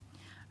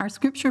Our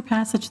scripture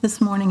passage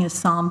this morning is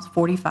Psalms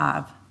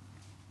 45.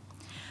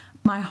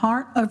 My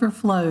heart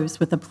overflows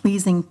with a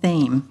pleasing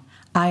theme.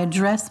 I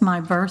address my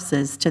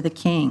verses to the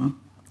King.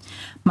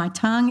 My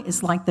tongue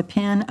is like the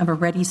pen of a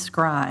ready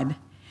scribe.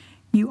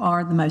 You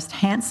are the most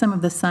handsome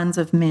of the sons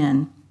of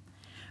men.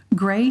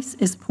 Grace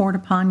is poured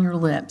upon your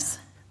lips.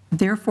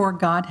 Therefore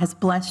God has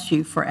blessed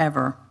you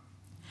forever.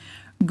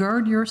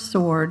 Gird your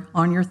sword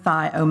on your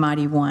thigh, O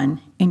mighty one,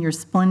 in your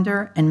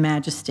splendor and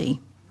majesty.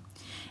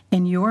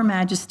 In your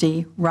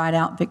majesty, ride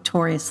out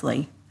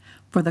victoriously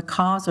for the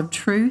cause of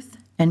truth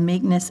and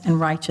meekness and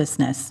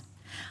righteousness.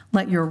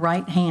 Let your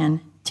right hand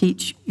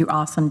teach you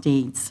awesome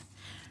deeds.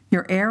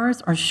 Your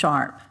arrows are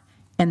sharp.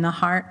 In the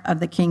heart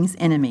of the king's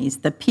enemies,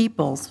 the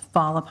peoples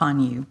fall upon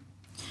you.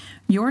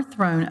 Your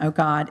throne, O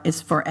God,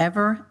 is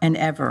forever and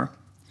ever.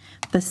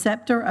 The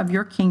scepter of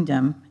your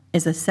kingdom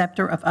is a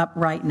scepter of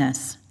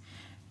uprightness.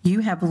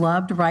 You have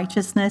loved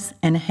righteousness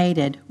and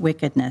hated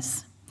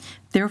wickedness.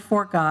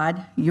 Therefore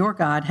God, your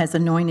God, has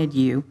anointed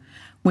you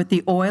with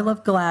the oil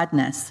of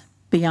gladness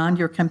beyond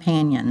your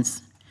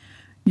companions.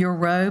 Your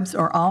robes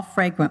are all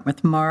fragrant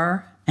with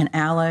myrrh and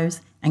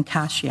aloes and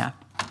cassia.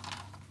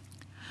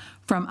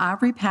 From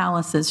ivory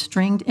palaces,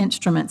 stringed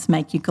instruments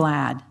make you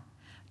glad.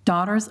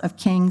 Daughters of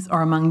kings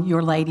are among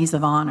your ladies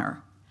of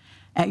honor.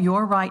 At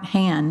your right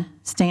hand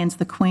stands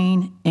the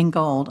queen in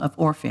gold of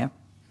Ophir.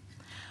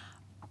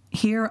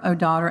 Hear, O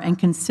daughter, and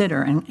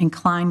consider and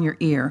incline your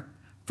ear.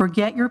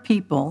 Forget your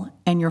people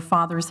and your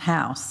father's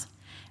house,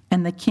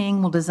 and the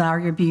king will desire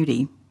your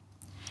beauty.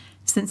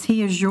 Since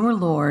he is your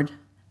Lord,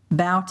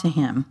 bow to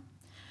him.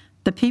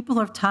 The people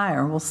of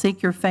Tyre will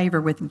seek your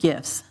favor with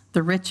gifts,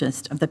 the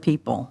richest of the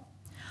people.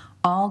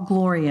 All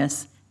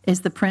glorious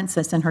is the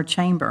princess in her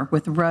chamber,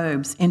 with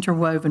robes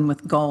interwoven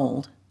with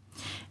gold.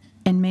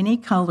 In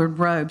many-colored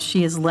robes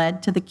she is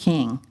led to the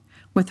king,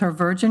 with her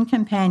virgin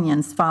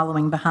companions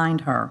following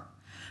behind her.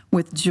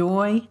 With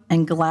joy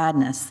and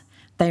gladness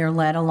they are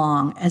led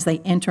along as they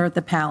enter the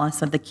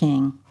palace of the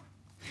king.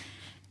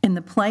 In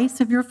the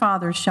place of your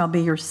fathers shall be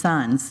your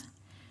sons.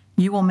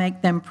 You will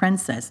make them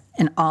princes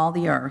in all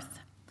the earth.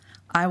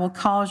 I will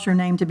cause your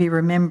name to be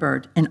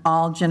remembered in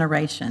all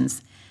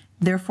generations.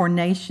 Therefore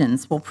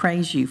nations will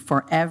praise you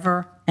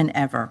forever and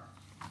ever.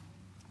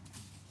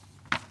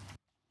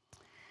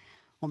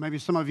 Well, maybe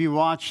some of you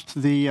watched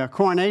the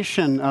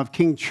coronation of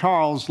King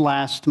Charles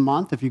last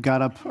month, if you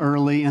got up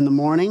early in the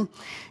morning.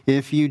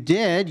 If you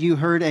did, you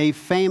heard a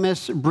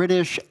famous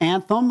British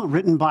anthem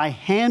written by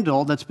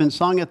Handel that's been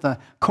sung at the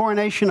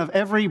coronation of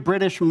every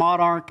British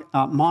monarch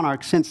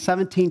since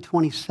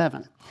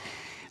 1727.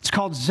 It's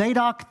called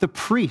Zadok the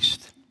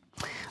Priest.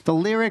 The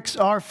lyrics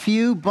are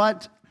few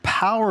but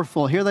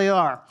powerful. Here they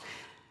are.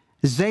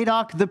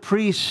 Zadok the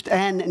priest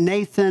and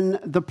Nathan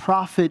the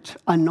prophet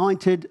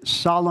anointed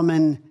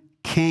Solomon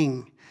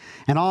king.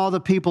 And all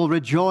the people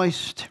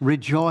rejoiced,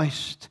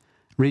 rejoiced,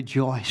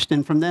 rejoiced.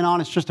 And from then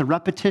on, it's just a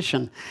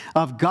repetition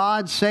of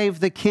God save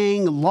the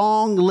king,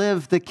 long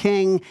live the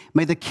king,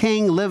 may the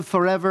king live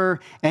forever,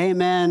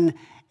 amen,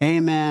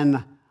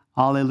 amen,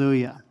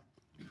 hallelujah.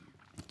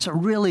 It's a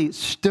really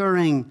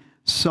stirring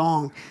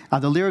song.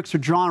 The lyrics are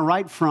drawn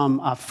right from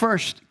 1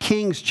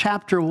 Kings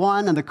chapter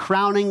 1 and the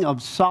crowning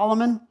of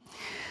Solomon.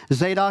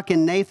 Zadok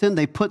and Nathan,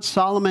 they put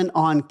Solomon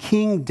on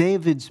King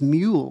David's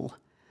mule,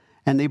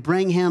 and they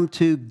bring him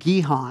to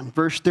Gihon.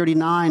 Verse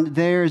 39,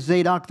 there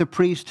Zadok the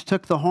priest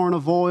took the horn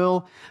of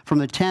oil from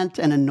the tent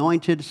and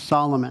anointed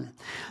Solomon.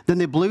 Then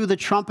they blew the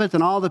trumpet,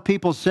 and all the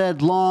people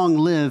said, long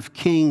live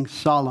King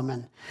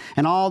Solomon.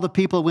 And all the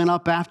people went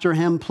up after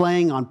him,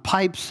 playing on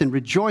pipes and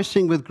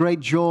rejoicing with great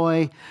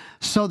joy,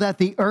 so that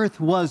the earth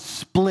was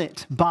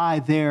split by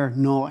their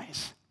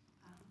noise.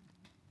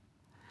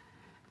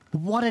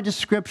 What a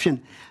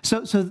description.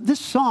 So this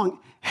song,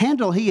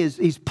 Handel,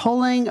 he's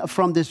pulling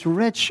from this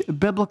rich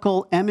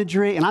biblical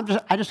imagery, and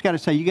I just got to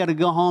say, you got to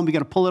go home, you got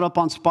to pull it up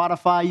on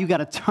Spotify, you got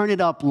to turn it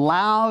up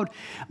loud.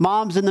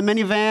 Moms in the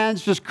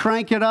minivans, just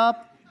crank it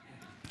up,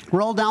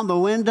 roll down the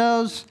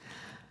windows,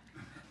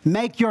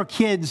 make your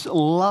kids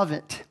love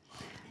it.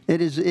 It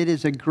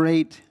is a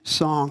great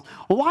song.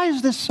 Well, why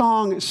is this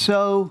song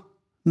so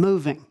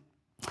moving?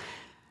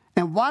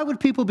 And why would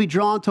people be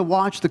drawn to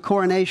watch the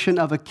coronation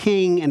of a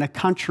king in a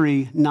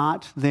country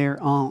not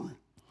their own?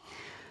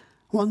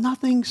 Well,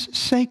 nothing's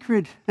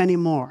sacred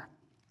anymore.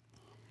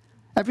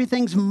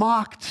 Everything's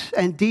mocked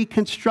and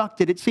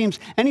deconstructed. It seems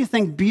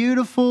anything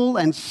beautiful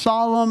and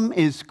solemn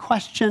is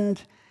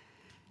questioned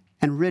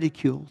and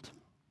ridiculed.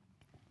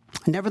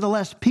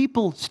 Nevertheless,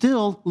 people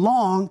still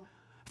long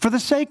for the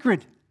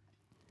sacred.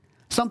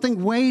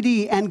 Something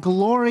weighty and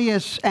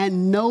glorious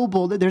and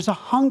noble. There's a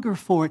hunger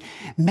for it.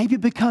 Maybe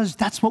because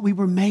that's what we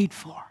were made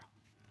for.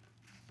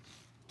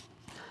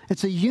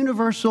 It's a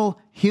universal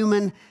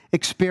human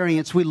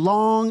experience. We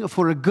long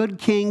for a good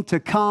king to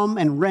come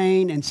and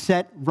reign and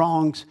set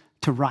wrongs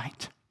to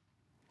right.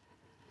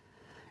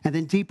 And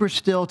then deeper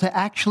still, to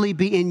actually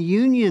be in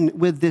union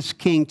with this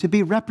king, to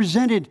be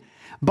represented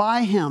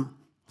by him,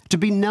 to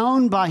be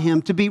known by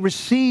him, to be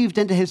received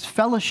into his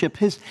fellowship,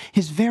 his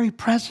very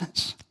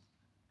presence.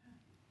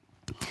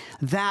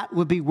 that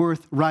would be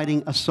worth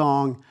writing a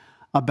song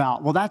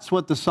about. Well, that's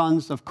what the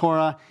sons of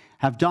Korah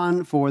have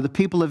done for the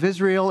people of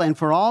Israel and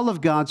for all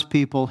of God's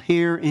people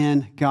here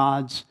in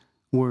God's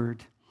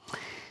word.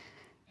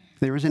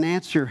 There is an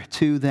answer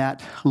to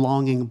that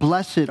longing.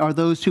 Blessed are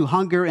those who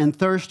hunger and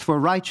thirst for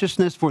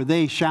righteousness, for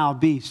they shall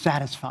be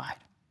satisfied.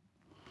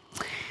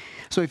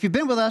 So if you've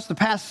been with us the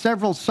past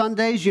several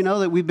Sundays, you know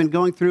that we've been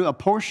going through a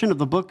portion of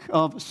the book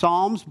of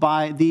Psalms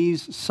by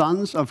these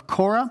sons of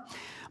Korah.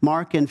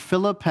 Mark and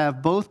Philip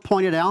have both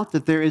pointed out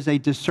that there is a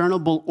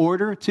discernible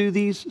order to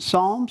these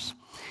Psalms,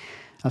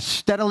 a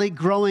steadily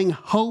growing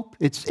hope.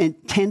 It's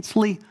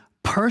intensely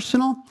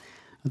personal.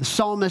 The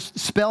psalmist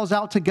spells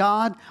out to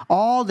God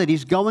all that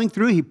he's going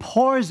through. He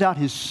pours out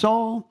his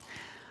soul.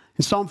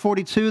 In Psalm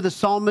 42, the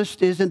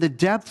psalmist is in the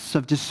depths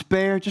of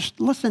despair. Just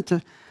listen to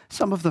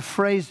some of the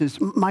phrases.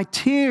 My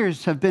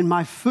tears have been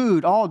my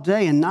food all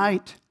day and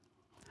night.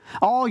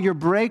 All your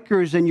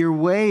breakers and your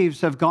waves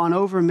have gone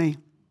over me.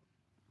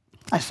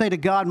 I say to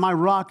God, my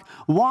rock,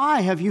 why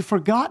have you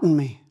forgotten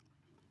me?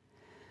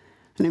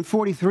 And in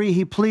 43,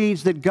 he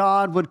pleads that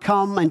God would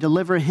come and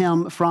deliver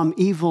him from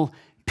evil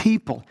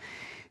people.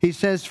 He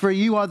says, for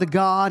you are the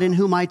God in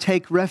whom I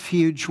take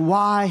refuge.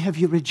 Why have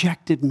you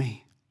rejected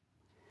me?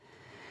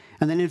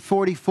 And then in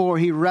 44,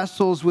 he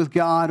wrestles with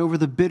God over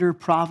the bitter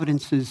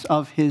providences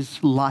of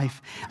his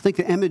life. I think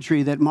the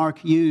imagery that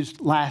Mark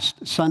used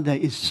last Sunday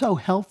is so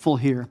helpful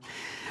here.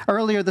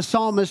 Earlier, the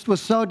psalmist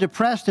was so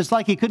depressed, it's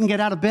like he couldn't get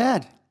out of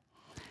bed.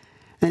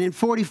 And in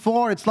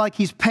 44, it's like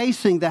he's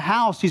pacing the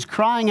house. He's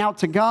crying out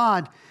to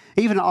God,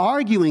 even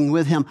arguing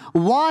with him.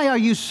 Why are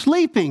you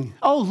sleeping?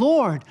 Oh,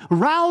 Lord,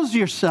 rouse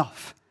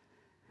yourself.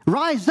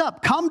 Rise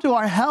up, come to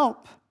our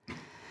help.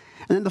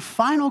 And then the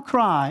final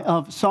cry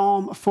of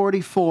Psalm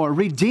 44,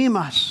 redeem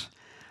us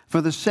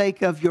for the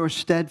sake of your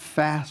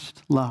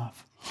steadfast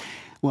love.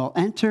 Well,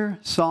 enter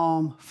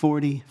Psalm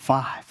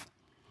 45.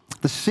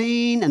 The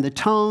scene and the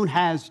tone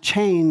has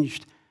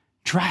changed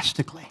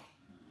drastically.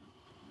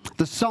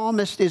 The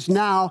psalmist is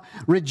now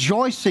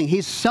rejoicing.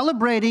 He's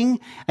celebrating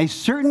a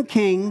certain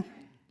king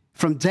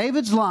from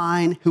David's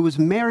line who was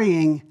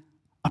marrying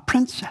a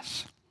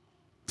princess.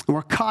 And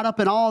we're caught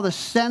up in all the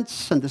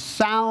scents and the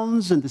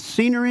sounds and the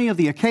scenery of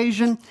the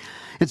occasion.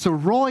 It's a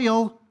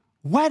royal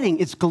wedding.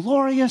 It's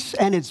glorious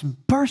and it's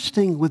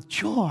bursting with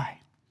joy.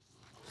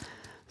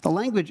 The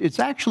language, it's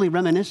actually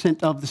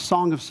reminiscent of the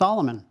Song of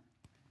Solomon.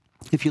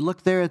 If you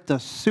look there at the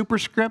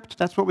superscript,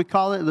 that's what we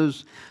call it,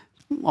 those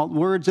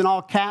words in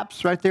all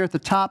caps right there at the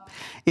top.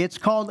 It's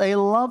called a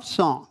love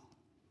song.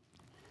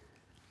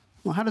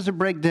 Well, how does it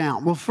break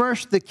down? Well,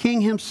 first, the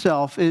king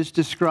himself is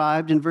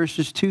described in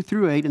verses 2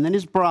 through 8, and then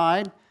his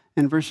bride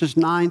in verses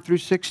 9 through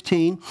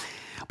 16.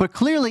 But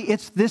clearly,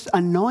 it's this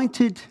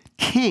anointed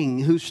king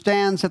who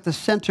stands at the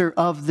center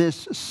of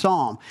this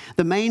psalm.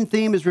 The main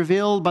theme is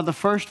revealed by the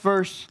first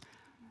verse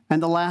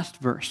and the last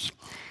verse.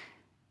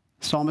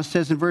 The psalmist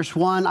says in verse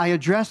 1, I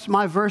address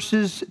my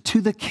verses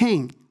to the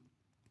king.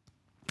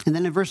 And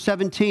then in verse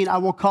 17, I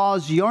will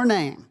cause your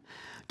name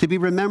to be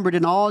remembered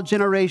in all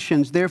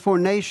generations. Therefore,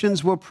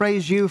 nations will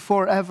praise you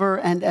forever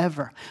and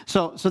ever.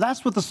 So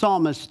that's what the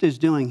psalmist is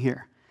doing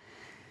here.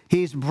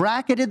 He's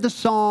bracketed the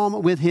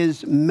psalm with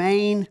his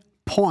main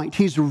point.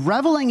 He's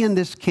reveling in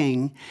this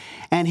king,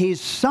 and he's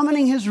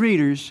summoning his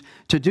readers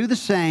to do the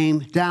same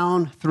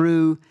down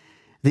through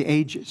the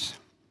ages.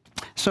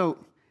 So,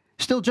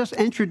 still just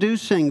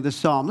introducing the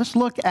psalm, let's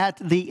look at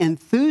the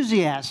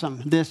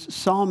enthusiasm this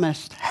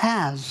psalmist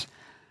has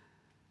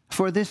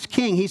for this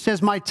king. He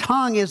says, my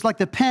tongue is like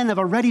the pen of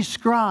a ready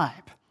scribe.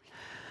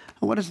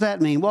 What does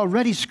that mean? Well, a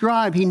ready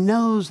scribe, he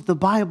knows the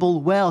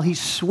Bible well. He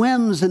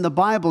swims in the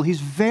Bible. He's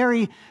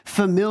very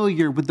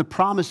familiar with the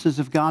promises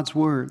of God's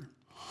word.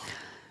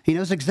 He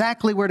knows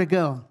exactly where to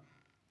go.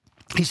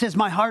 He says,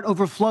 my heart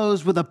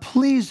overflows with a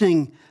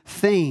pleasing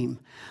theme.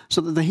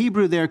 So that the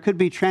Hebrew there could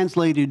be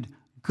translated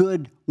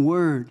good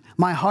word.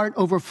 My heart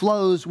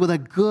overflows with a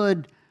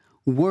good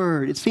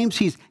word. It seems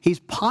he's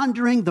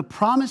pondering the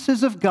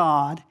promises of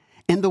God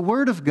in the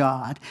Word of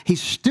God.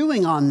 He's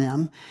stewing on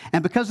them.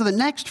 And because of the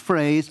next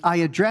phrase, I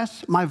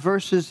address my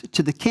verses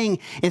to the king,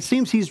 it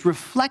seems he's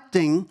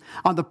reflecting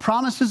on the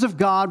promises of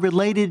God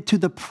related to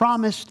the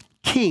promised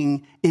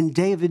king in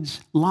David's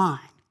line.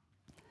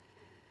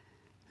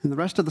 And the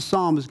rest of the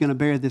psalm is going to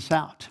bear this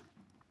out.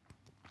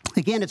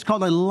 Again, it's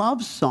called a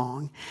love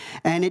song,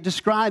 and it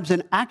describes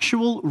an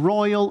actual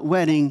royal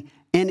wedding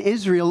in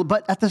Israel,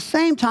 but at the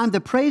same time,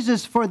 the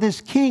praises for this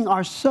king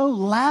are so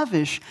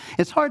lavish,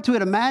 it's hard to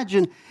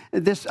imagine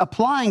this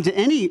applying to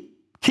any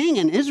king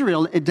in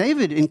Israel,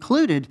 David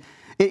included.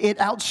 It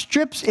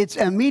outstrips its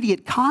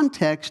immediate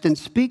context and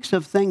speaks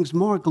of things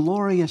more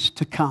glorious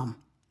to come.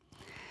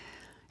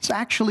 It's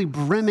actually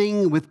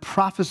brimming with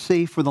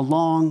prophecy for the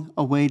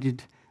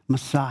long-awaited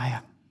Messiah.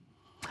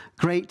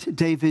 Great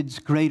David's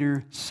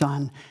greater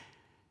son.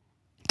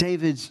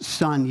 David's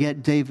son,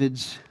 yet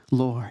David's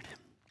Lord.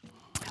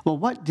 Well,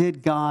 what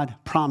did God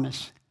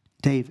promise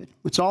David?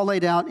 It's all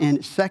laid out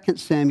in 2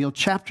 Samuel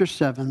chapter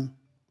 7.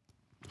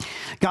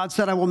 God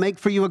said, I will make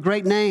for you a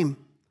great name.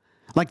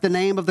 like the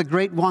name of the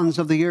great ones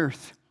of the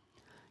earth.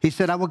 He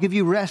said, I will give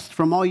you rest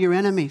from all your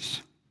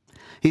enemies.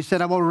 He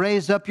said, I will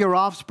raise up your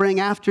offspring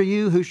after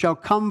you, who shall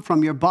come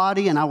from your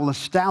body, and I will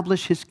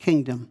establish his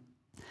kingdom.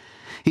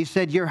 He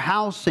said, your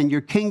house and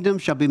your kingdom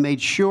shall be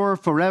made sure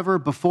forever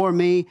before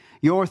me.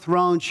 Your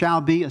throne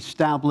shall be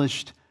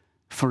established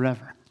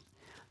forever.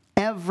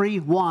 Every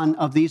one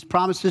of these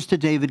promises to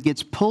David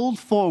gets pulled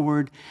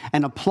forward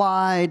and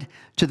applied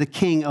to the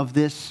king of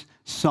this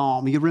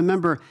psalm. You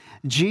remember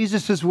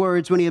Jesus'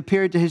 words when he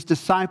appeared to his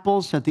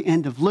disciples at the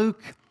end of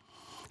Luke.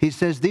 He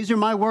says, these are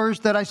my words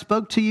that I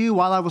spoke to you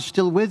while I was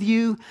still with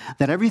you,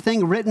 that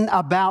everything written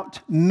about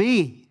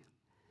me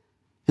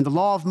in the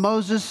law of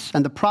Moses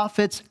and the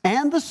prophets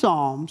and the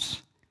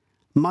Psalms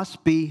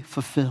must be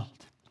fulfilled.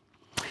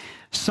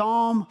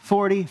 Psalm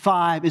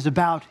 45 is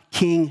about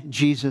King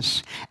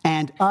Jesus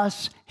and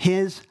us,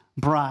 his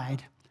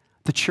bride,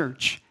 the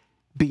church,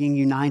 being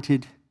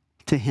united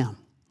to him.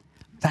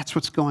 That's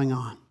what's going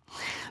on.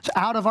 So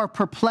out of our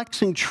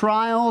perplexing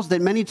trials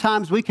that many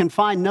times we can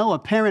find no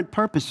apparent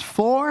purpose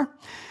for,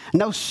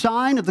 no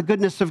sign of the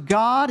goodness of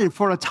God, and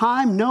for a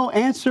time, no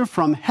answer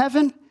from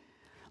heaven,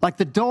 like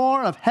the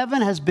door of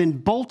heaven has been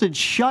bolted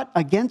shut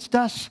against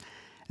us,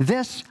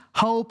 this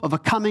hope of a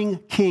coming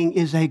king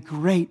is a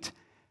great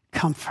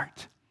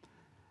comfort.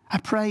 I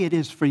pray it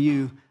is for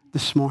you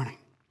this morning.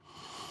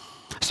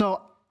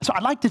 So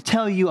I'd like to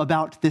tell you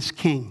about this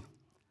king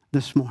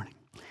this morning.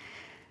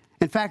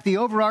 In fact, the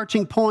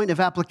overarching point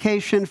of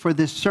application for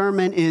this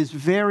sermon is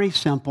very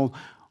simple.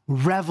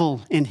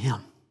 Revel in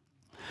him.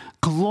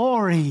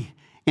 Glory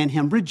in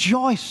him.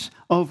 Rejoice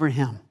over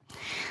him.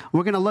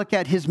 We're going to look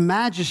at his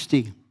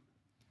majesty,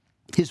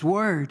 his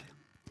word,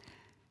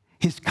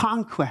 his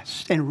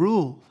conquest and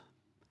rule,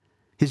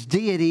 his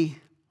deity,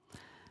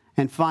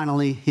 and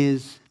finally,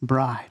 his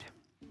bride.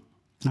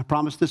 And I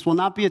promise this will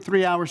not be a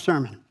 3-hour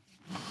sermon.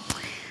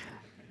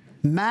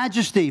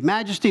 Majesty,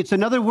 it's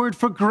another word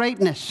for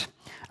greatness.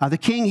 The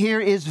king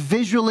here is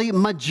visually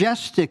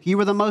majestic. You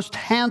are the most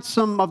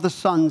handsome of the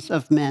sons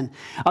of men.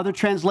 Other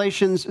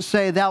translations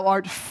say, thou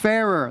art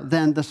fairer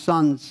than the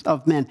sons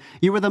of men.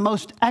 You are the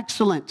most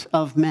excellent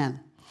of men.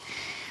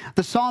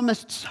 The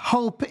psalmist's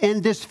hope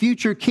in this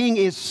future king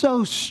is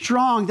so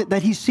strong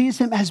that he sees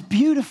him as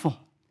beautiful.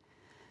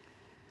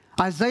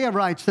 Isaiah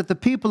writes that the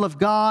people of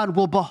God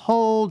will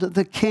behold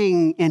the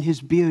king in his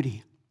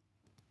beauty.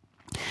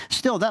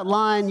 Still, that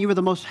line, you are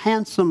the most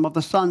handsome of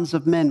the sons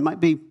of men, might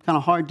be kind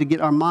of hard to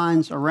get our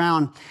minds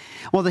around.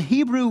 Well, the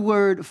Hebrew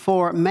word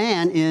for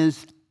man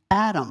is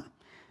Adam.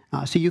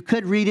 So you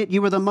could read it,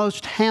 you were the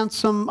most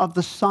handsome of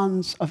the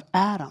sons of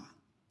Adam.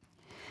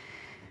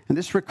 And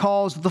this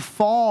recalls the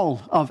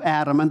fall of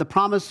Adam and the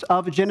promise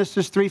of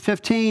Genesis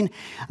 3:15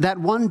 that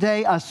one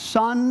day a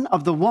son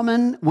of the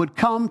woman would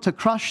come to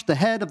crush the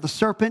head of the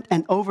serpent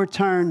and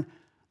overturn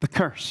the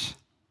curse.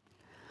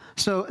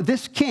 So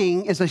this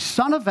king is a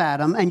son of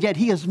Adam, and yet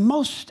he is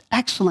most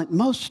excellent,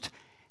 most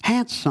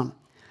handsome.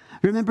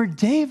 Remember,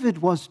 David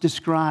was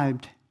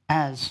described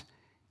as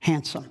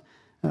handsome.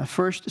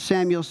 1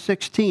 Samuel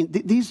 16.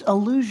 These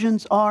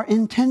allusions are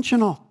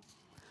intentional.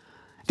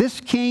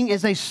 This king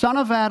is a son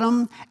of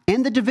Adam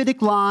in the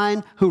Davidic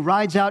line who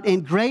rides out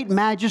in great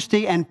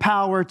majesty and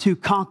power to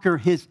conquer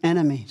his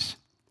enemies.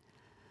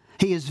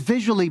 He is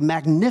visually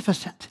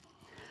magnificent.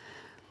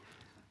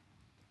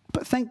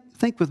 But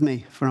think with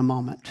me for a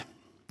moment.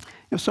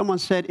 If someone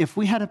said, if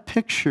we had a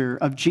picture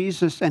of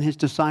Jesus and his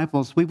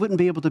disciples, we wouldn't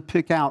be able to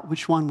pick out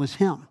which one was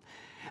him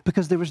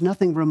because there was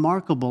nothing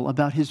remarkable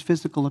about his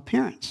physical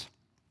appearance.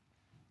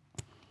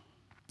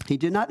 He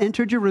did not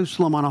enter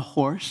Jerusalem on a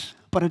horse,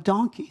 but a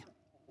donkey.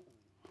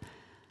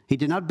 He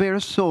did not bear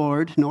a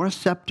sword nor a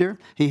scepter.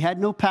 He had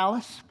no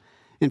palace.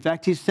 In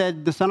fact, he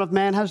said, the Son of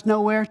Man has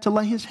nowhere to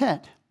lay his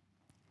head.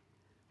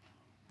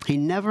 He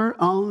never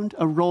owned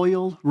a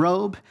royal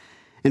robe.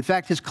 In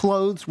fact, his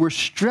clothes were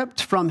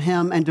stripped from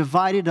him and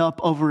divided up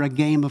over a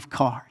game of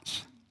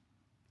cards.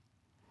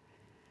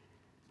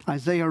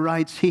 Isaiah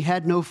writes, he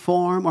had no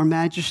form or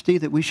majesty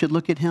that we should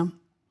look at him,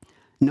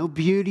 no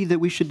beauty that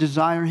we should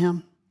desire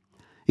him.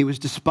 He was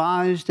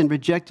despised and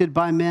rejected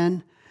by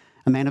men,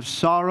 a man of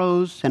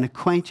sorrows and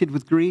acquainted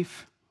with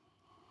grief.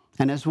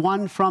 And as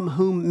one from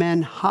whom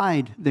men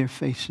hide their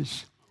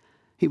faces,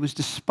 he was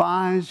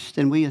despised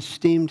and we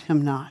esteemed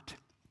him not.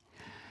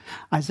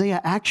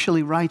 Isaiah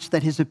actually writes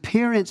that his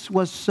appearance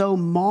was so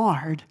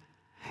marred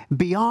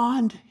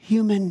beyond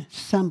human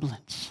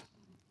semblance,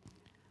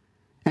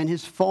 and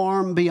his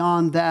form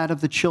beyond that of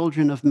the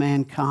children of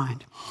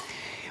mankind.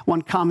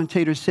 One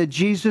commentator said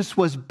Jesus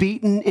was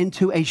beaten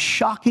into a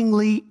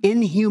shockingly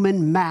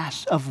inhuman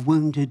mass of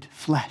wounded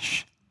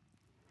flesh.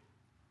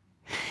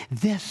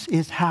 This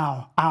is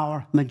how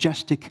our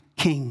majestic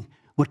king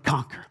would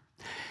conquer,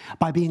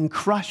 by being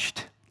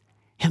crushed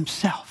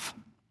himself.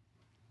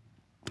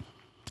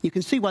 You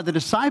can see why the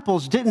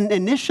disciples didn't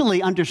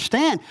initially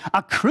understand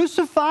a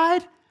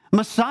crucified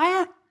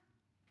Messiah.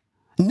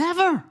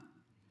 Never.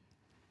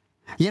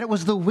 Yet it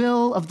was the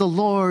will of the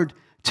Lord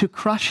to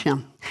crush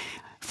him.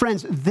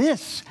 Friends,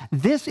 this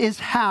is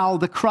how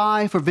the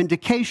cry for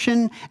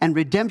vindication and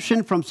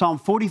redemption from Psalm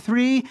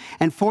 43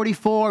 and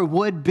 44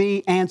 would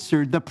be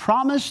answered. The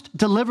promised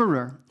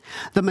deliverer,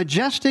 the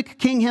majestic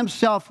king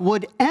himself,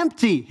 would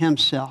empty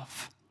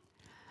himself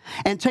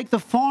and take the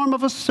form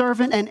of a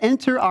servant and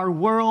enter our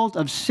world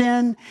of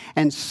sin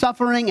and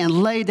suffering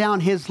and lay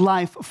down his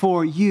life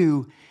for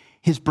you,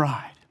 his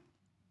bride.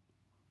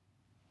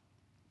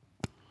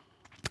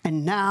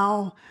 And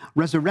now,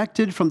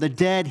 resurrected from the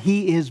dead,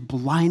 he is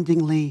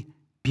blindingly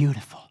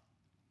beautiful.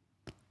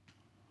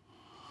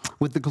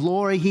 With the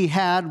glory he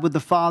had with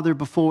the Father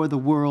before the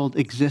world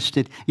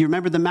existed. You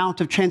remember the Mount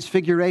of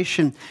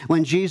Transfiguration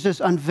when Jesus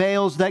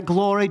unveils that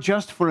glory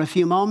just for a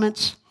few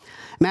moments?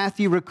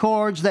 Matthew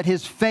records that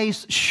his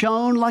face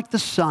shone like the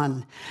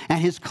sun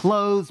and his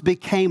clothes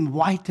became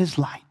white as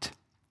light.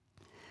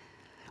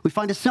 We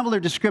find a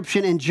similar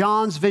description in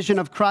John's vision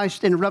of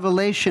Christ in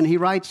Revelation. He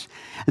writes,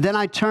 "Then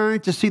I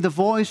turned to see the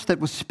voice that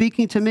was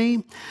speaking to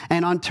me,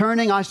 and on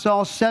turning I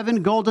saw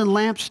 7 golden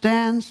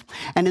lampstands,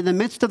 and in the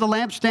midst of the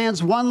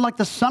lampstands one like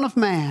the Son of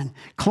Man,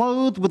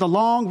 clothed with a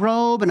long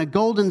robe and a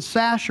golden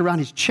sash around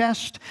his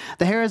chest.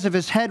 The hairs of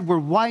his head were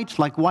white,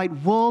 like white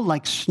wool,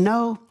 like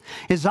snow.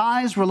 His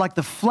eyes were like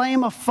the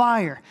flame of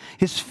fire.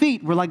 His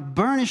feet were like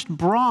burnished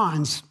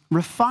bronze,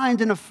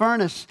 refined in a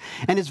furnace,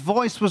 and his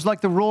voice was like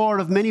the roar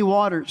of many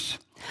waters.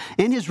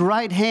 In his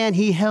right hand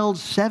he held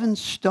 7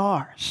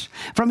 stars.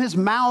 From his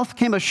mouth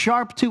came a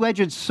sharp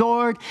 2-edged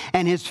sword,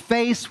 and his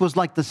face was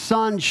like the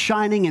sun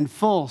shining in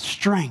full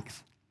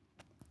strength."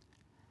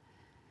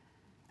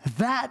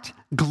 That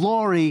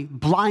glory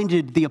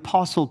blinded the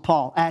Apostle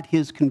Paul at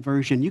his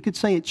conversion. You could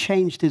say it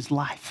changed his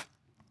life.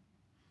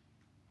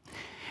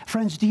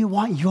 Friends, do you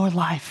want your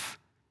life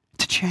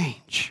to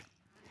change?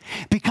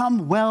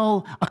 Become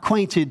well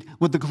acquainted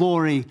with the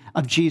glory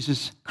of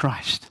Jesus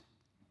Christ.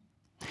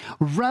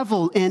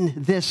 Revel in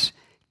this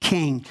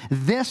King.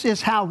 This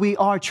is how we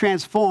are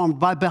transformed,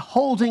 by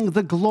beholding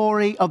the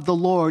glory of the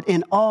Lord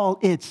in all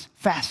its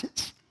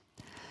facets.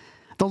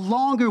 The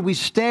longer we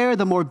stare,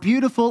 the more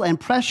beautiful and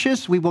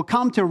precious we will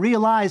come to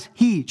realize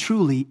he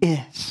truly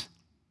is.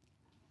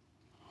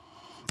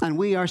 And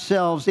we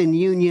ourselves, in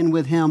union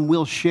with him,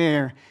 will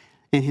share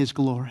in his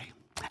glory.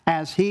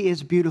 As he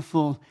is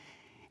beautiful,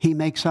 he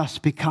makes us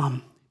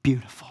become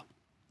beautiful.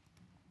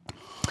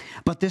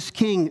 But this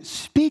king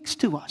speaks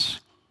to us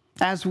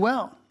as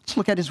well. Let's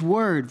look at his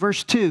word.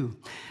 Verse 2,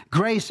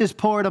 "Grace is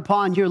poured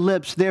upon your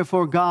lips,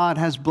 therefore God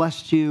has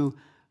blessed you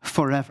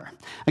forever."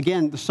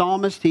 Again, the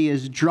psalmist, he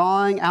is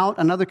drawing out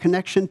another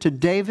connection to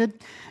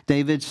David.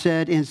 David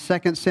said in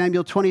 2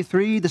 Samuel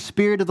 23, "The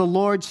Spirit of the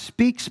Lord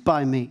speaks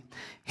by me.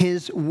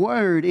 His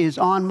word is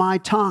on my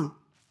tongue."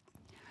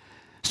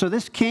 So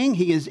this king,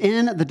 he is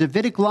in the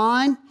Davidic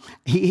line,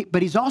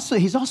 but he's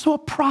also a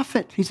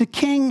prophet. He's a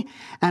king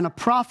and a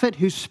prophet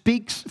who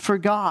speaks for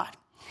God.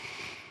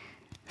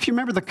 If you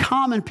remember the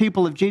common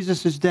people of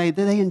Jesus' day,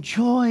 they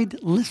enjoyed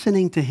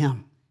listening to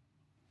him.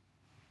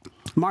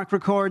 Mark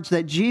records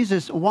that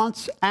Jesus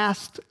once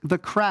asked the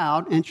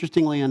crowd,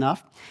 interestingly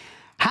enough,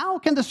 "How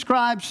can the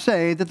scribes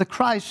say that the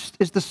Christ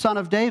is the son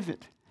of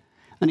David?"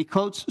 And he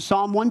quotes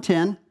Psalm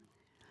 110.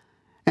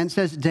 And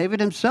says, David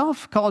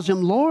himself calls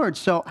him Lord,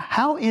 so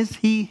how is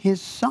he his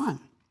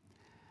son?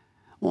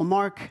 Well,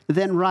 Mark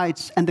then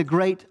writes, "And the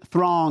great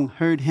throng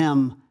heard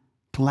him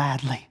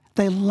gladly."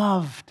 They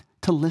loved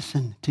to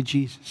listen to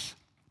Jesus.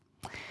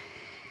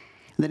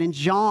 Then in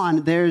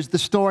John, there's the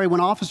story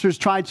when officers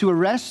tried to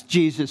arrest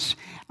Jesus,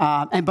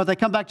 but they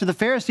come back to the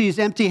Pharisees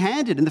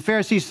empty-handed, and the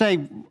Pharisees say,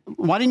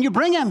 "Why didn't you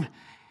bring him?"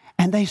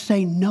 And they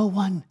say, "No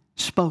one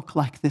spoke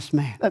like this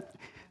man."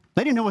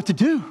 They didn't know what to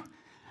do.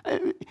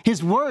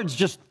 His words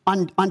just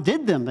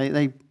undid them.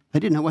 They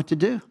didn't know what to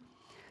do.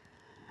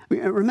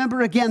 Remember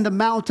again the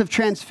Mount of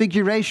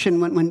Transfiguration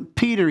when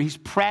Peter, he's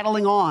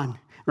prattling on,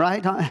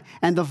 right?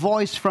 And the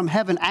voice from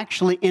heaven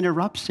actually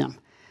interrupts him,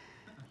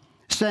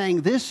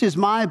 saying, "This is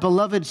my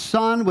beloved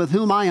Son with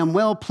whom I am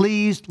well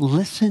pleased.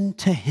 Listen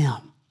to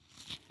him."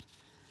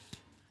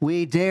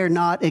 We dare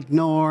not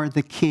ignore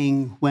the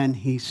King when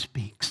he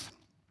speaks.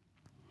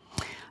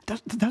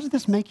 Doesn't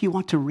this make you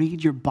want to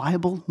read your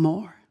Bible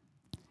more?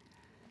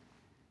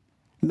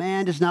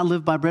 Man does not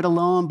live by bread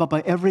alone, but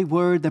by every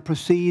word that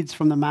proceeds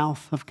from the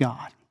mouth of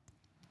God.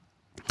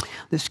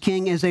 This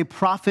king is a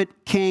prophet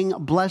king,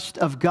 blessed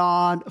of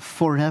God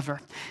forever,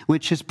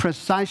 which is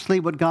precisely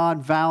what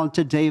God vowed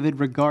to David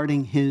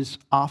regarding his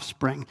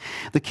offspring.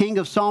 The king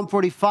of Psalm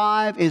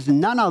 45 is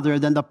none other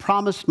than the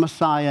promised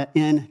Messiah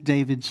in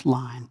David's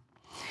line.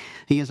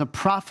 He is a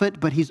prophet,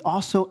 but he's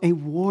also a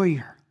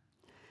warrior.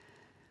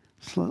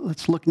 So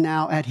let's look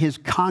now at his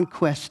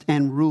conquest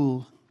and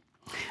rule.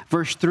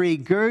 Verse 3,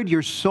 "Gird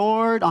your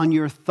sword on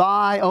your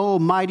thigh, O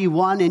mighty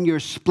one, in your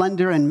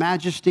splendor and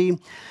majesty.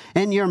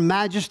 In your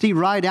majesty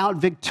ride out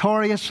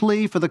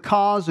victoriously for the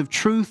cause of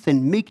truth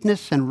and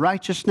meekness and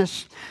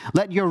righteousness.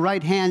 Let your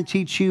right hand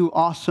teach you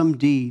awesome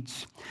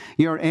deeds.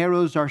 Your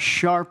arrows are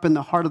sharp in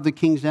the heart of the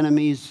king's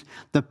enemies.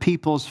 The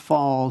peoples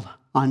fall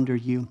under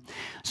you.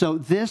 So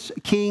this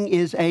king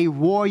is a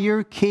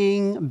warrior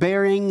king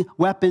bearing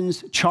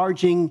weapons,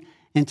 charging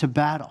into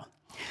battle.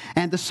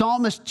 And the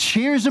psalmist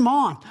cheers him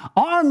on.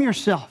 Arm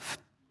yourself.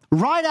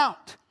 Ride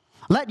out.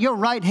 Let your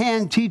right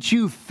hand teach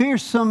you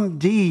fearsome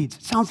deeds.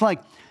 It sounds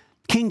like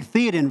King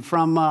Theoden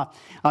from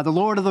The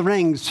Lord of the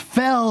Rings.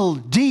 Fell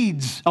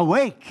deeds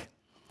awake.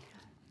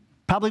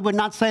 Probably would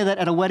not say that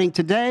at a wedding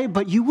today,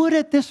 but you would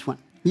at this one.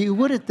 You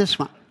would at this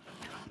one.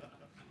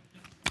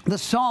 The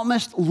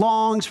psalmist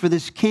longs for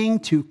this king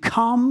to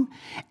come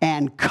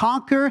and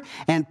conquer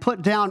and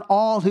put down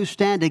all who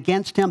stand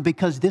against him,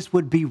 because this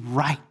would be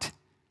right.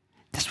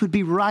 This would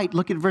be right.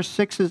 Look at verse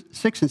 6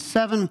 and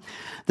 7.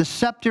 The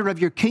scepter of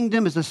your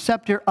kingdom is a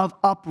scepter of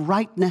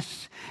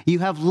uprightness. You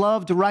have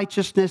loved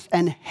righteousness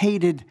and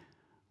hated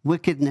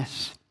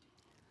wickedness.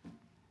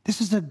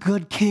 This is a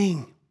good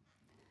king.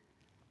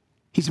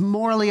 He's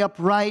morally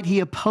upright.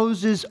 He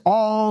opposes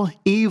all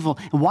evil.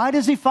 And why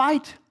does he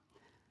fight?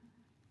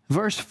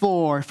 Verse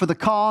 4, for the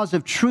cause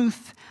of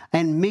truth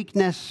and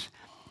meekness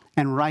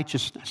and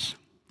righteousness.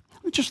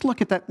 Just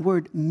look at that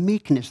word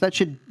meekness. That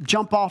should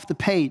jump off the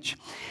page.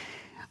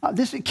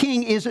 This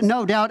king is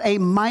no doubt a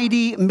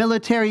mighty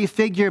military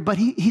figure, but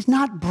he's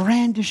not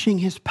brandishing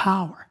his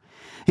power.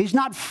 He's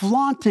not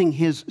flaunting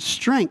his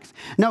strength.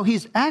 No,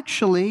 he's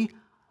actually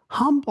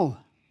humble.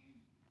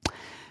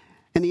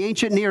 In the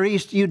ancient Near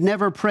East, you'd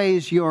never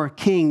praise your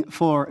king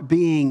for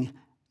being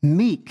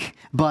meek,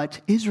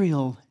 but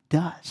Israel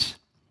does.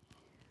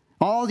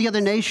 All the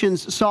other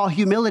nations saw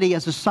humility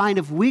as a sign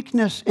of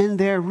weakness in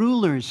their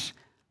rulers,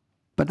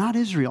 but not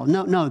Israel.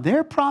 No,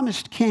 their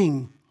promised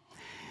king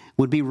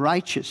would be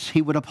righteous.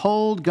 He would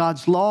uphold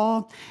God's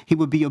law. He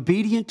would be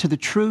obedient to the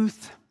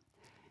truth.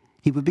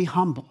 He would be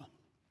humble.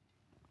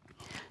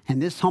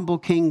 And this humble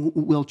king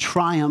will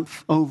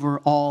triumph over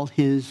all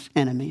his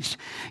enemies.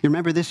 You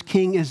remember, this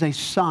king is a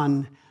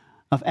son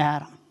of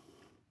Adam.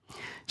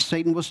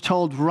 Satan was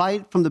told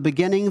right from the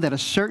beginning that a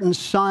certain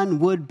son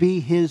would be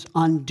his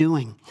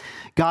undoing.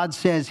 God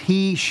says,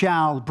 he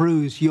shall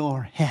bruise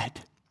your head.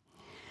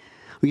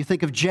 When you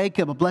think of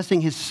Jacob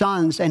blessing his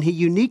sons, and he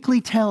uniquely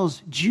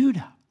tells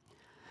Judah,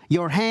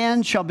 your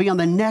hand shall be on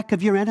the neck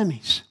of your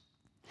enemies.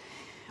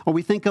 Or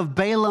we think of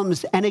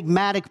Balaam's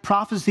enigmatic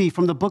prophecy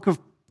from the book of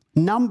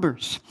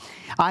Numbers.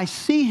 I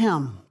see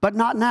him, but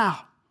not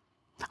now.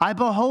 I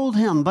behold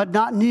him, but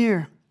not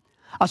near.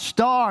 A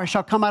star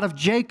shall come out of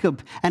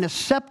Jacob, and a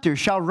scepter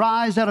shall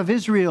rise out of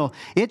Israel.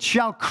 It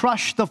shall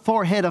crush the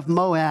forehead of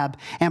Moab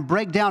and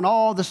break down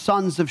all the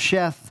sons of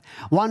Sheth.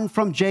 One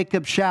from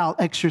Jacob shall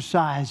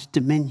exercise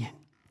dominion.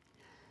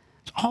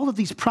 So all of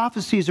these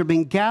prophecies are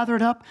being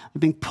gathered up, they're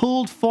being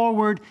pulled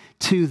forward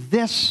to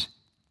this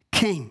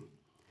king.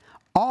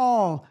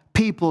 All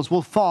peoples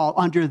will fall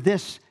under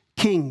this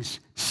king's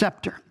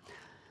scepter.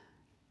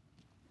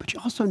 But you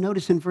also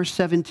notice in verse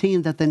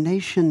 17 that the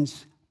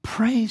nations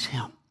praise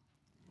him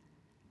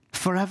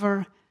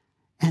forever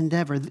and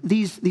ever.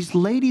 These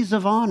ladies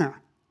of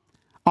honor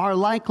are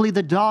likely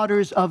the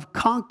daughters of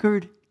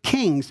conquered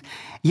kings,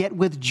 yet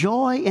with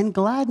joy and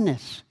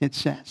gladness, it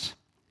says,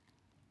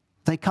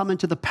 they come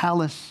into the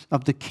palace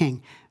of the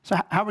king. So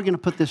how are we going to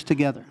put this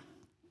together?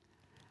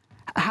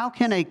 How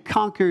can a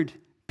conquered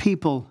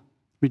people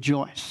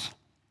rejoice?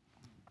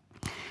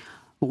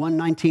 One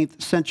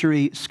 19th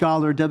century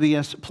scholar,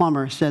 W.S.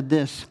 Plummer, said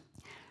this: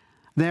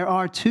 there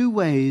are two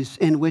ways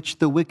in which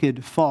the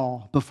wicked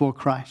fall before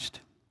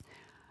Christ.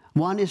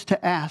 One is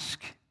to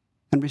ask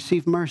and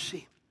receive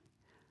mercy.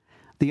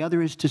 The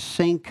other is to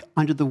sink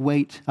under the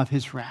weight of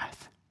his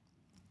wrath.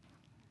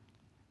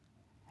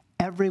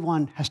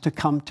 Everyone has to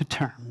come to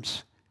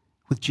terms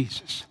with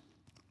Jesus.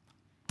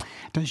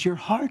 Does your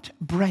heart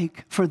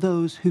break for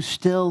those who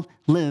still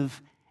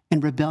live in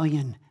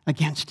rebellion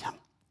against him?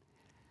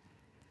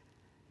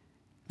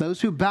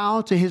 Those who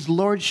bow to his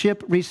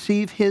lordship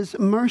receive his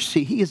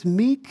mercy. He is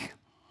meek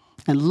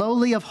and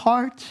lowly of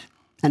heart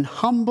and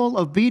humble,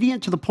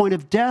 obedient to the point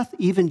of death,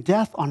 even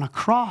death on a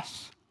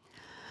cross.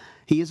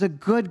 He is a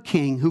good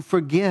king who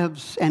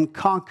forgives and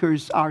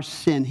conquers our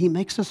sin. He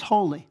makes us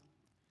holy.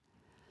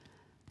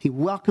 He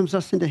welcomes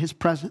us into his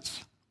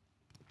presence.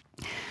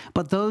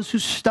 But those who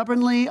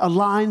stubbornly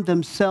align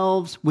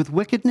themselves with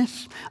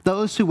wickedness,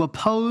 those who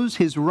oppose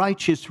his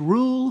righteous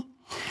rule,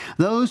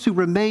 those who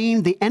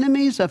remain the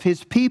enemies of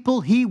his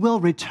people, he will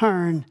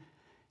return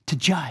to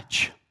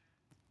judge.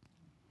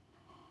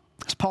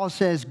 As Paul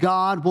says,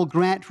 God will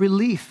grant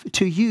relief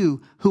to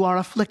you who are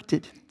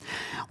afflicted.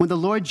 When the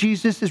Lord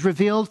Jesus is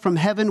revealed from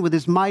heaven with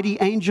his mighty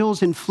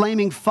angels in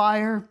flaming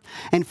fire,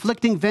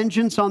 inflicting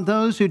vengeance on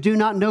those who do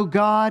not know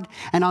God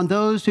and on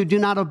those who do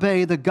not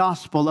obey the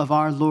gospel of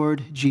our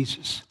Lord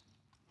Jesus.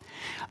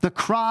 The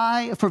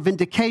cry for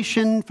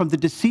vindication from the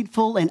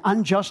deceitful and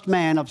unjust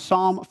man of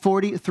Psalm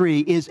 43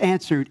 is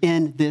answered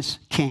in this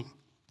king.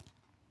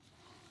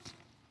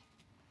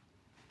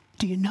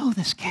 Do you know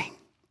this king?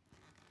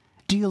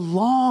 Do you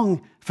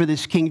long for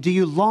this king? Do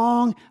you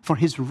long for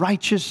his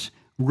righteous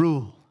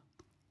rule?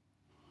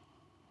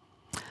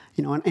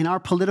 You know, in our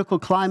political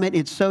climate,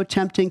 it's so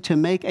tempting to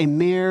make a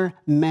mere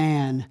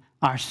man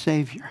our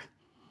Savior.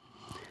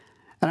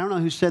 And I don't know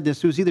who said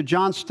this. It was either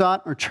John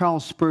Stott or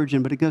Charles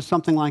Spurgeon, but it goes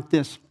something like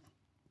this.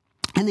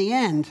 In the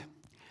end,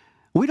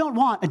 we don't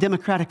want a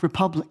democratic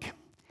republic.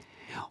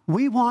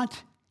 We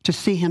want to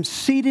see him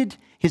seated,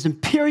 his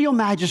imperial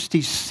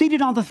majesty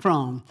seated on the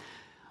throne,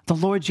 the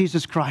Lord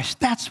Jesus Christ.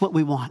 That's what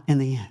we want in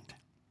the end.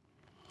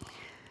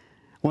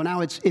 Well,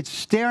 now it's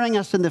staring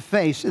us in the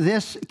face.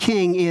 This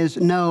king is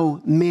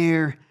no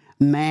mere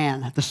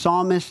man. The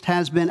psalmist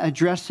has been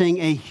addressing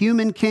a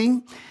human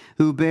king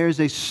who bears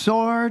a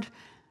sword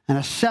and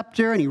a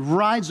scepter, and he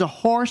rides a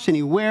horse, and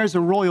he wears a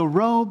royal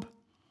robe.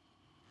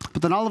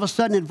 But then all of a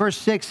sudden in verse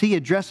 6, he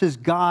addresses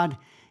God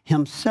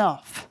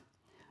himself.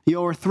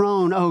 Your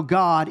throne, O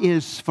God,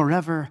 is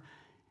forever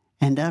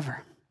and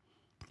ever.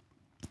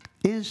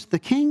 Is the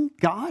king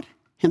God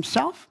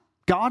himself?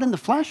 God in the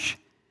flesh?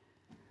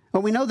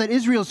 Well, we know that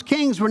Israel's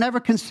kings were never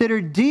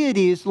considered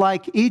deities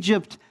like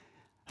Egypt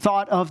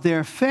thought of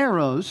their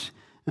pharaohs.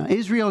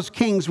 Israel's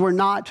kings were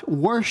not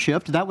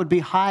worshipped. That would be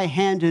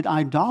high-handed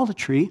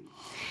idolatry.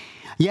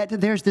 Yet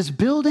there's this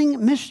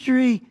building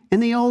mystery in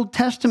the Old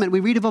Testament.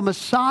 We read of a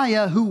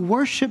Messiah who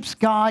worships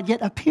God,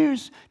 yet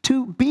appears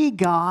to be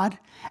God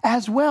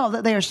as well,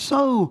 that they are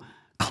so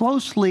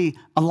closely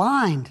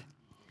aligned.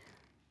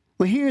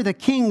 Well, here the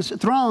king's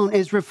throne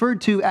is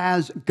referred to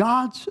as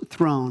God's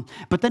throne.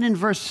 But then in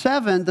verse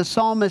 7, the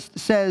psalmist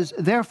says,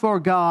 therefore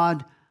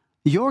God,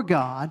 your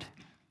God,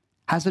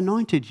 has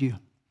anointed you.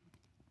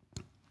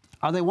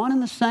 Are they one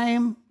and the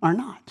same or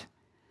not?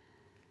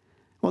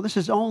 Well, this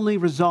is only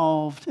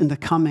resolved in the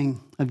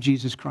coming of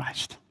Jesus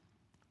Christ.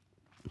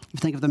 If you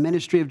think of the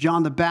ministry of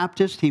John the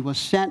Baptist, he was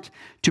sent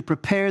to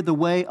prepare the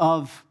way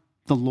of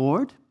the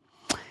Lord.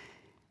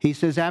 He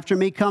says, after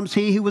me comes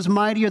he who was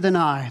mightier than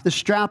I, the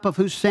strap of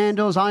whose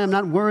sandals I am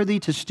not worthy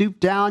to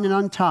stoop down and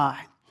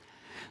untie.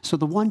 So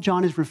the one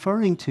John is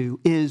referring to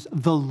is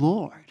the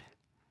Lord.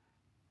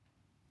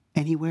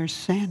 And he wears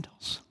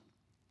sandals.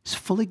 He's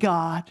fully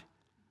God,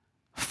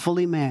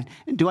 fully man.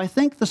 Do I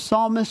think the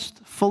psalmist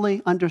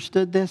fully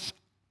understood this?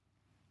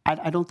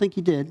 I don't think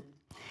he did.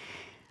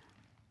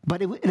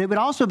 But it would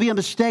also be a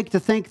mistake to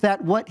think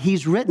that what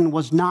he's written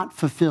was not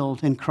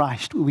fulfilled in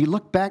Christ. We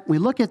look back, we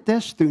look at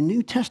this through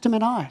New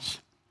Testament eyes.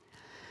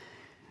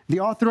 The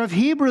author of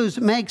Hebrews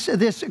makes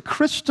this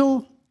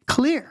crystal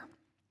clear.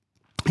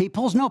 He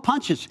pulls no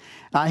punches.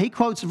 He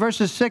quotes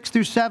verses 6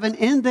 through 7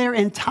 in their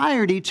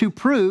entirety to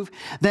prove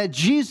that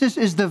Jesus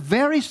is the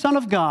very Son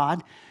of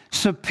God,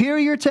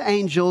 superior to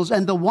angels,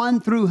 and the one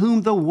through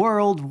whom the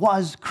world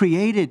was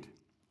created.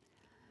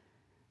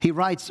 He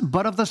writes,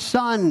 but of the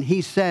Son,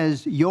 he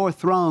says, your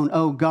throne,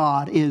 O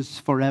God, is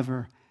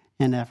forever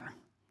and ever.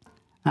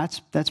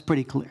 That's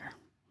pretty clear.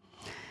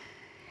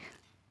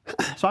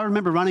 So I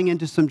remember running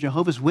into some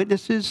Jehovah's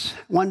Witnesses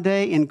one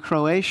day in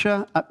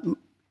Croatia.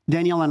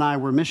 Danielle and I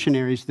were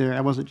missionaries there.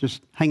 I wasn't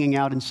just hanging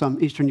out in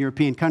some Eastern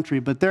European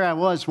country, but there I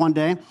was one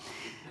day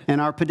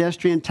in our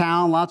pedestrian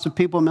town, lots of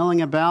people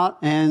milling about,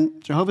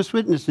 and Jehovah's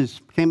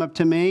Witnesses came up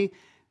to me,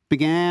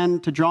 began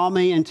to draw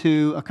me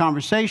into a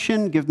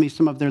conversation, give me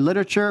some of their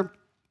literature.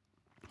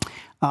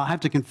 I have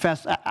to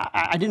confess,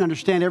 I didn't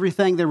understand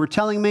everything they were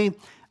telling me.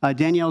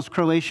 Danielle's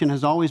Croatian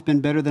has always been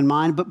better than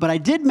mine, but I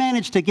did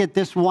manage to get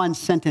this one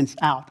sentence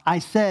out. I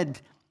said,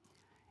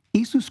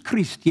 Isus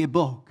Christ je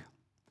Bog,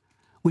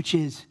 which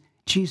is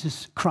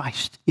Jesus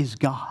Christ is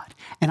God.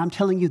 And I'm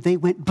telling you, they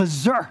went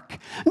berserk.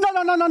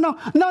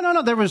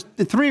 No. There was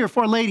 3 or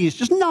 4 ladies,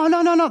 just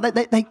no.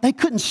 They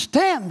couldn't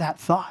stand that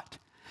thought.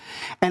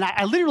 And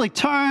I literally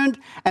turned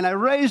and I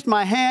raised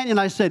my hand and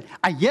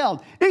I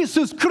yelled,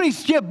 Jesus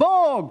Christ je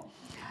Bog.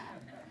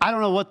 I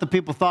don't know what the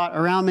people thought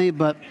around me,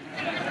 but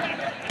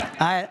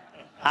I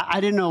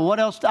didn't know what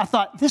else. I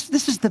thought, this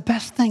is the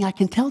best thing I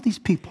can tell these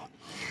people.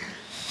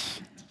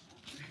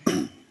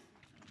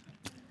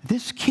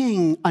 This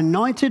king,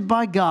 anointed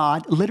by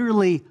God,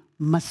 literally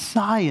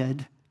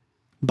messiahed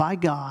by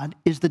God,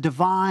 is the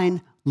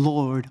divine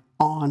Lord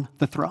on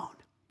the throne.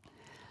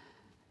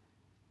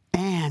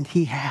 And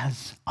he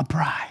has a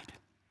bride.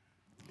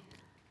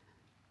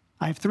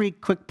 I have 3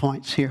 quick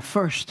points here.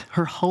 First,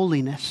 her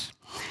holiness.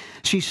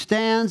 She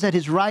stands at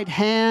his right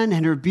hand,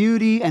 and her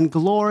beauty and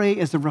glory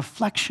is a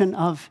reflection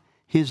of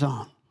his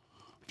own.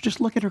 Just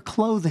look at her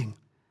clothing.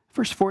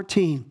 Verse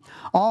 14,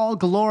 all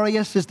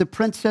glorious is the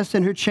princess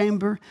in her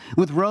chamber,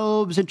 with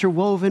robes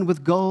interwoven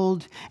with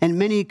gold, and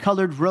many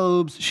colored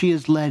robes she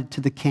is led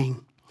to the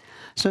king.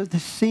 So the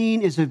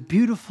scene is a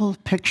beautiful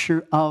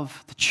picture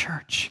of the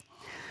church.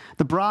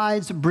 The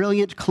bride's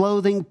brilliant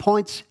clothing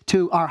points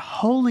to our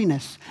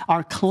holiness,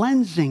 our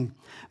cleansing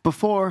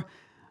before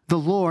the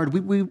Lord.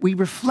 We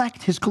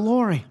reflect his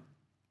glory.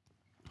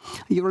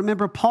 You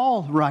remember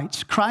Paul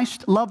writes,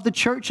 Christ loved the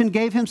church and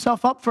gave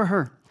himself up for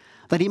her,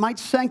 that he might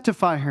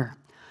sanctify her,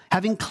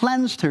 having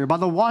cleansed her by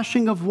the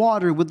washing of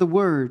water with the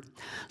word,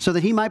 so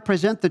that he might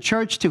present the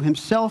church to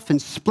himself in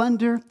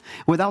splendor,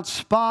 without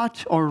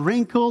spot or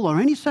wrinkle or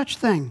any such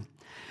thing,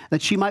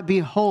 that she might be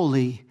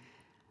holy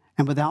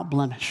and without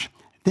blemish.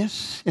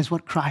 This is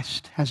what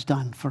Christ has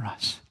done for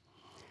us.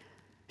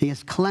 He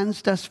has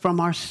cleansed us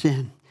from our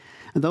sin.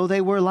 And though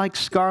they were like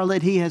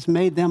scarlet, he has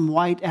made them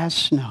white as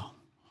snow.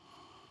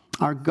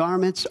 Our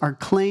garments are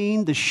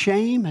clean. The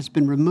shame has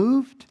been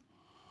removed.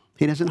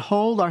 He doesn't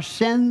hold our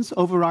sins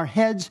over our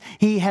heads.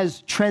 He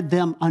has tread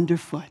them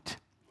underfoot.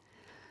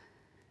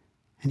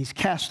 And he's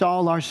cast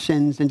all our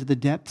sins into the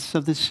depths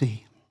of the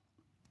sea.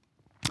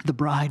 The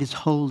bride is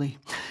holy.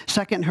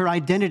 Second, her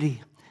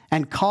identity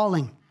and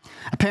calling.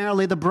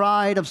 Apparently, the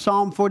bride of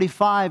Psalm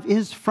 45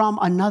 is from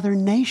another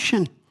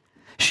nation.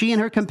 She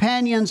and her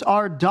companions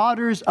are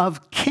daughters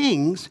of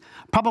kings,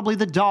 probably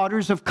the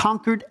daughters of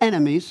conquered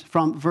enemies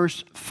from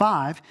verse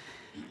 5.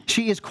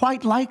 She is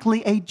quite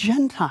likely a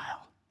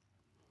Gentile.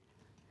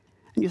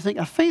 And you think,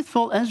 a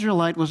faithful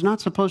Israelite was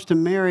not supposed to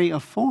marry a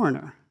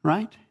foreigner,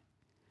 right?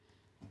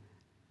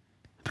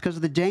 Because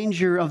of the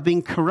danger of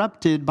being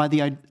corrupted by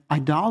the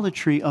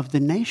idolatry of the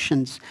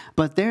nations.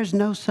 But there's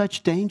no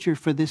such danger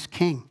for this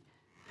king.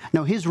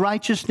 No, his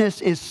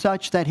righteousness is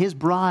such that his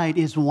bride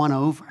is won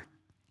over.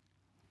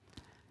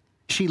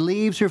 She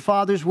leaves her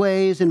father's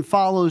ways and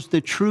follows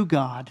the true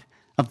God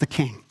of the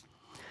king.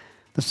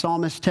 The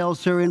psalmist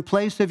tells her, in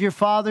place of your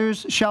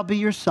fathers shall be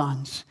your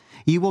sons.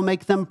 You will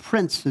make them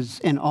princes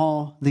in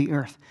all the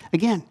earth.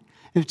 Again,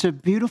 it's a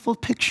beautiful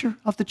picture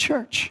of the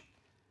church.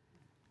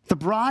 The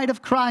bride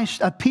of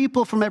Christ, a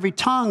people from every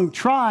tongue,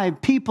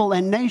 tribe, people,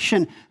 and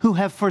nation who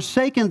have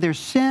forsaken their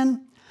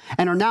sin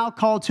and are now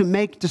called to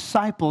make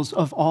disciples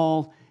of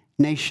all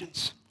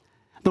nations.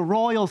 The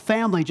royal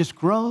family just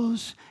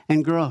grows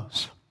and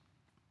grows.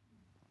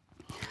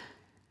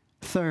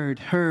 Third,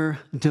 her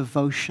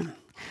devotion.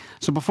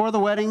 So before the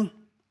wedding,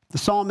 the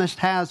psalmist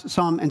has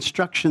some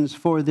instructions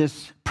for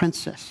this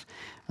princess.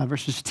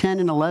 Verses 10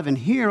 and 11,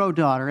 hear, O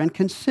daughter, and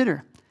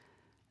consider,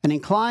 and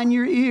incline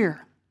your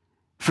ear.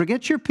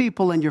 Forget your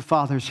people and your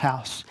father's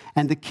house,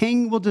 and the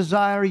king will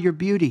desire your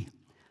beauty.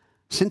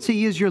 Since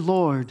he is your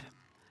Lord,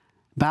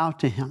 bow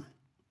to him.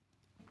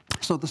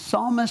 So the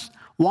psalmist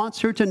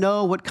wants her to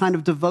know what kind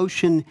of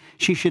devotion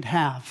she should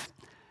have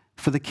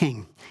for the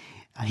king.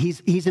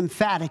 He's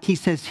emphatic. He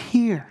says,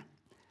 hear,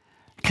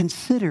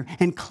 consider,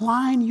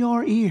 incline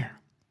your ear.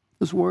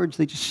 Those words,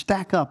 they just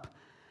stack up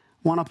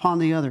one upon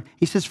the other.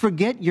 He says,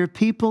 forget your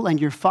people and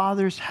your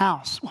father's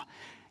house. Well,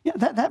 yeah,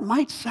 that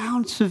might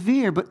sound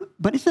severe,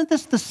 but isn't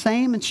this the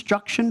same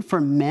instruction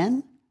for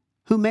men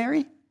who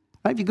marry?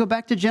 Right? If you go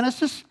back to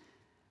Genesis,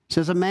 it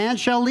says, a man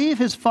shall leave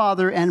his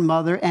father and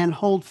mother and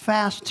hold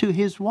fast to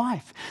his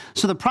wife.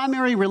 So the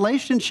primary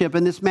relationship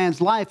in this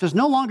man's life is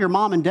no longer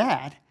mom and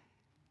dad.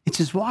 It's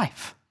his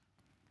wife.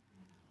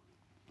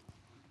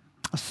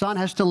 A son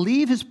has to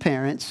leave his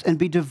parents and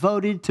be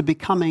devoted to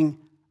becoming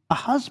a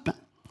husband.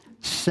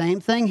 Same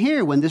thing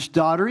here. When this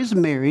daughter is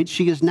married,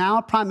 she is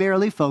now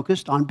primarily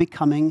focused on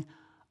becoming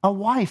a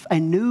wife. A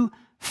new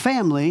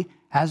family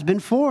has been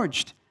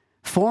forged.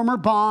 Former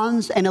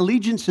bonds and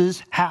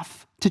allegiances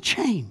have to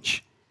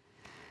change.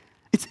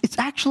 It's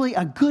actually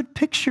a good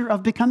picture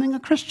of becoming a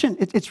Christian.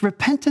 It's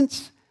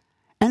repentance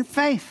and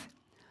faith.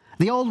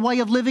 The old way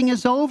of living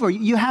is over.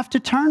 You have to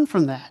turn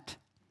from that.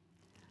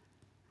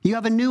 You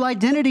have a new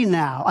identity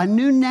now, a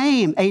new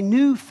name, a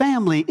new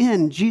family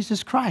in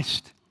Jesus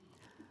Christ.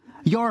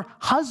 Your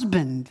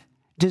husband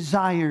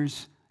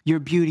desires your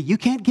beauty. You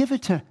can't give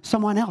it to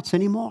someone else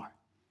anymore.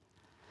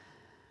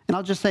 And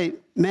I'll just say,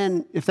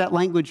 men, if that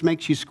language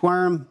makes you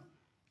squirm,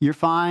 you're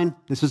fine.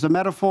 This is a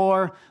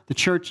metaphor. The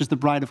church is the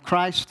bride of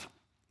Christ.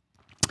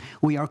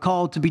 We are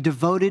called to be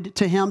devoted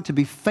to him, to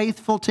be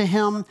faithful to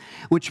him,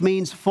 which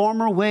means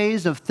former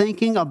ways of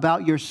thinking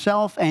about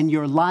yourself and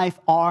your life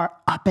are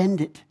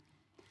upended.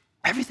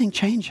 Everything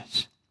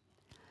changes.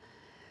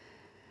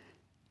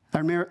 I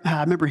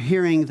remember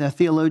hearing the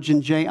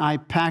theologian J.I.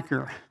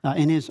 Packer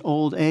in his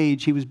old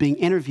age. He was being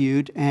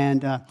interviewed,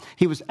 and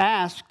he was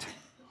asked,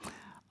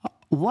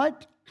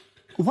 what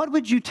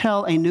would you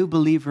tell a new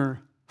believer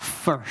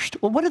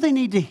first? Well, what do they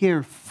need to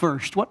hear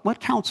first? What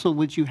counsel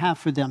would you have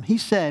for them? He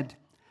said,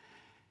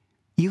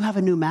 you have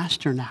a new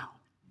master now.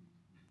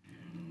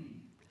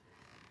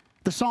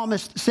 The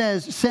psalmist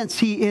says, since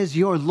he is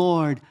your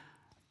Lord,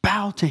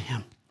 bow to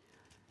him.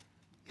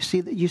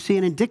 You see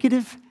an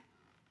indicative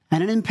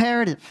and an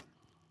imperative.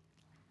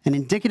 An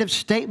indicative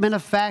statement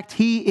of fact,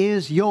 he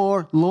is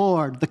your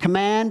Lord. The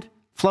command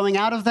flowing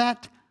out of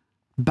that,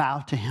 bow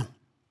to him.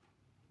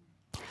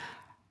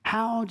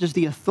 How does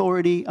the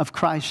authority of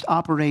Christ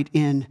operate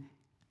in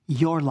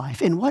your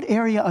life? In what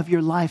area of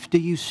your life do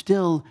you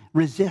still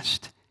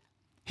resist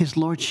his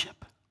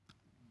lordship?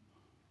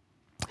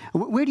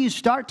 Where do you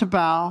start to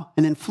bow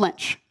and then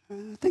flinch?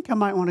 I think I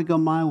might want to go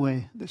my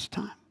way this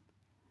time.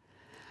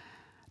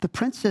 The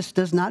princess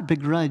does not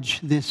begrudge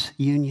this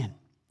union.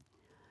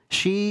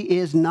 She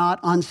is not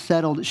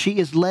unsettled. She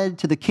is led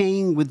to the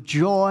king with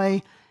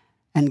joy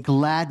and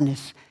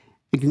gladness,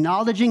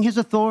 acknowledging his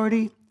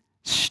authority,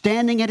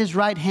 standing at his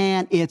right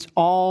hand. It's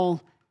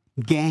all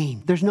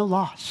gain. There's no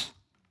loss.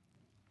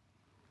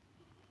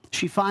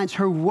 She finds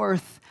her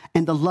worth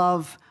in the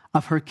love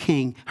of her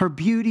king. Her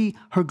beauty,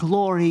 her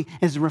glory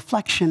is a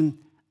reflection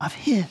of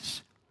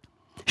his.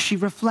 She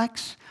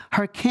reflects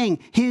her king.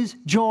 His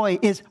joy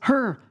is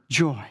her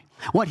joy.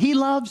 What he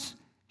loves,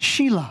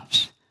 she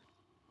loves.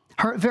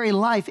 Her very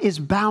life is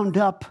bound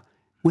up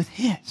with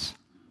his.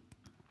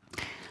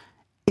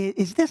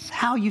 Is this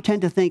how you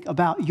tend to think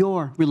about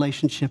your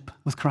relationship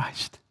with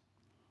Christ?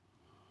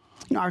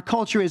 You know, our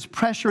culture is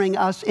pressuring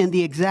us in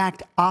the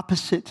exact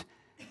opposite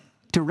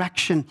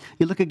direction.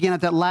 You look again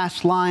at that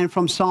last line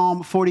from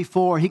Psalm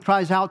 44. He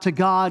cries out to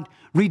God,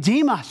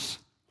 redeem us.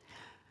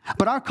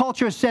 But our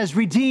culture says,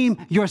 redeem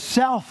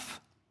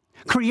yourself.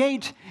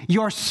 Create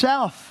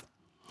yourself.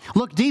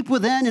 Look deep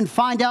within and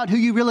find out who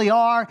you really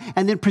are,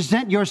 and then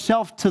present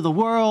yourself to the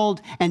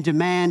world and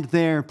demand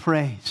their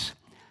praise.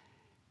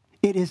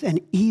 It is an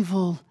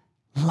evil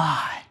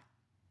lie.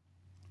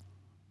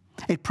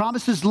 It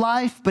promises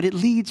life, but it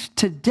leads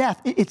to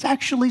death. It's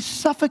actually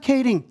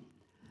suffocating.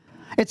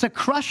 It's a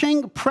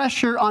crushing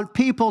pressure on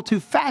people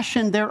to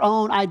fashion their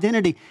own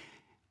identity.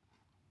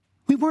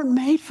 We weren't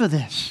made for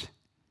this.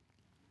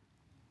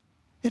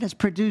 It has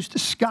produced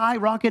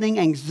skyrocketing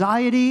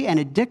anxiety and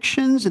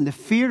addictions and the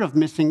fear of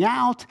missing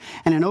out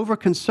and an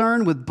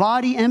over-concern with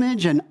body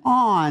image and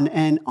on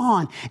and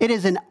on. It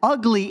is an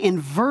ugly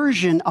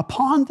inversion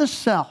upon the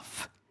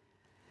self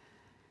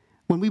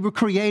when we were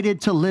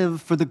created to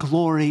live for the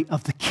glory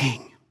of the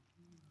King.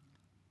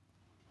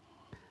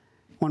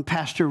 One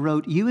pastor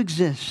wrote, you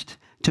exist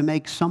to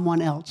make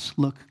someone else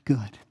look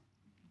good.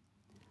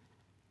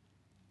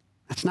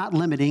 It's not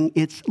limiting,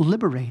 it's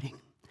liberating.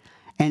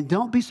 And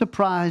don't be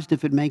surprised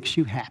if it makes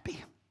you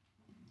happy.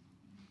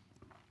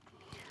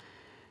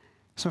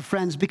 So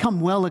friends,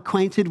 become well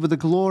acquainted with the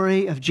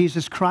glory of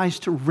Jesus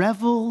Christ.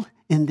 Revel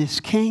in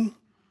this King.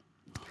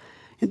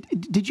 And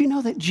did you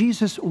know that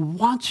Jesus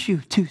wants you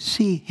to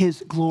see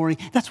his glory?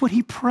 That's what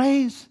he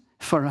prays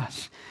for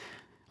us.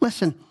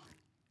 Listen,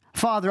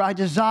 Father, I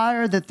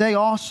desire that they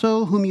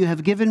also whom you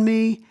have given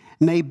me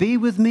may be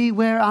with me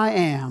where I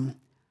am,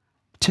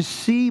 to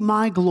see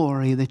my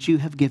glory that you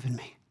have given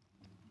me.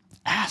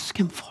 Ask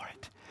him for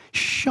it.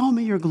 Show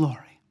me your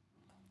glory.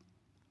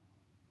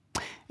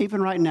 Even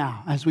right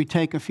now, as we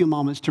take a few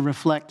moments to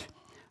reflect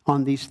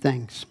on these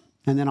things,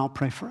 and then I'll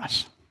pray for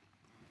us.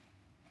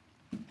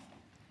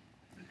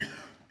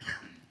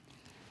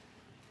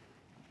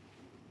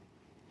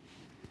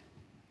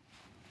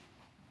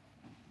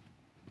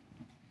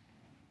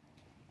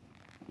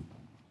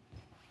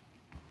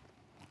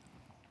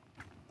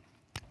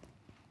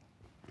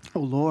 Oh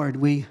Lord,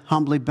 we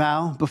humbly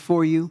bow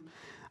before you,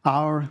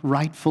 our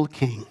rightful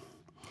King.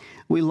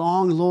 We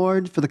long,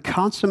 Lord, for the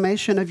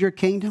consummation of your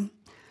kingdom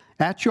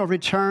at your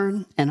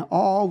return, and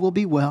all will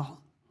be well.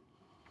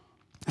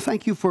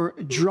 Thank you for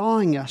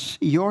drawing us,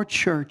 your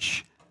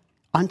church,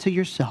 unto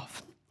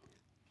yourself.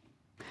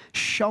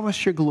 Show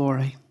us your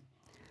glory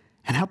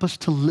and help us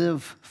to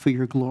live for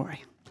your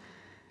glory.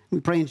 We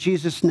pray in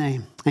Jesus'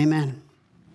 name. Amen.